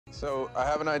So I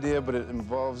have an idea, but it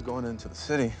involves going into the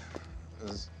city.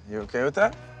 Is you okay with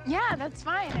that? Yeah, that's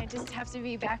fine. I just have to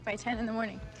be back by 10 in the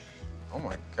morning. Oh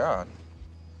my God.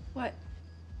 What?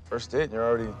 First date and you're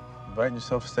already inviting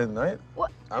yourself to stay the night?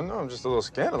 What? I know, I'm just a little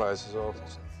scandalized, so.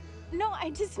 No, I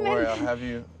just Don't meant... worry, I'll have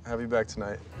you back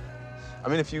tonight. I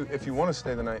mean, if you want to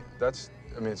stay the night, that's,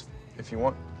 I mean, it's, if you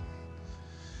want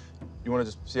to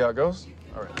just see how it goes?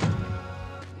 All right.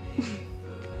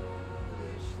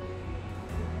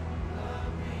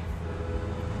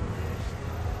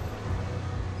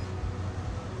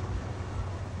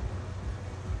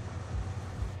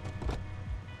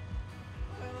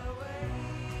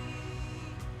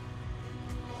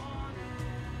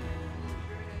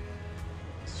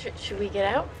 Should we get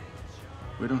out?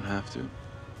 We don't have to.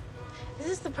 Is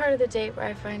this the part of the date where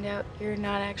I find out you're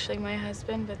not actually my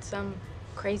husband, but some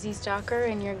crazy stalker,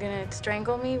 and you're gonna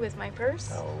strangle me with my purse?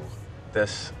 No,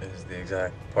 this is the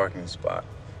exact parking spot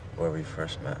where we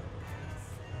first met.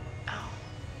 Oh.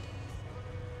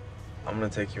 I'm gonna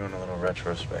take you on a little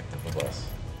retrospective of us.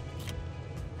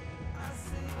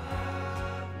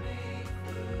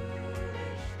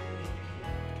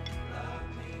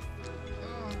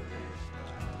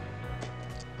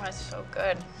 That's so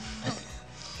good.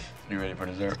 You ready for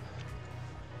dessert?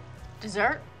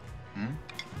 Dessert? Hmm?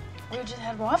 We just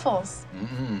had waffles.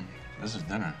 Mm-hmm. This is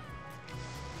dinner.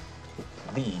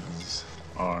 These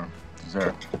are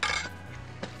dessert.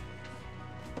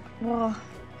 Well,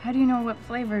 how do you know what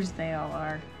flavors they all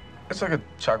are? It's like a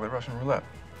chocolate Russian roulette.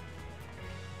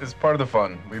 It's part of the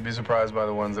fun. We'd be surprised by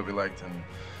the ones that we liked and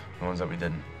the ones that we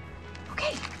didn't.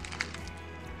 Okay.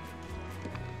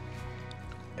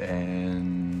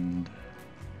 And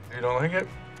you don't like it?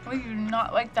 Well, you do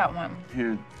not like that one.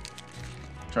 Here,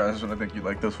 try this one. I think you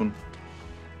like this one.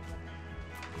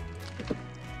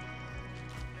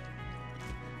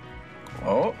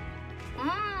 Oh.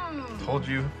 Mmm. Told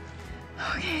you.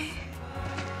 Okay.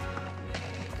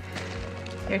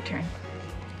 Your turn.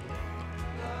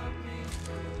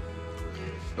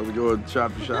 Are we going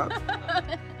shot for shot?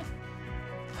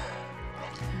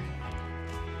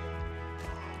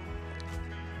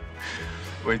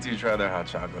 Wait till you try their hot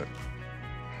chocolate.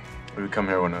 We would come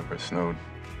here whenever it snowed.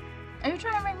 Are you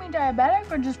trying to make me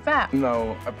diabetic or just fat?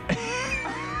 No.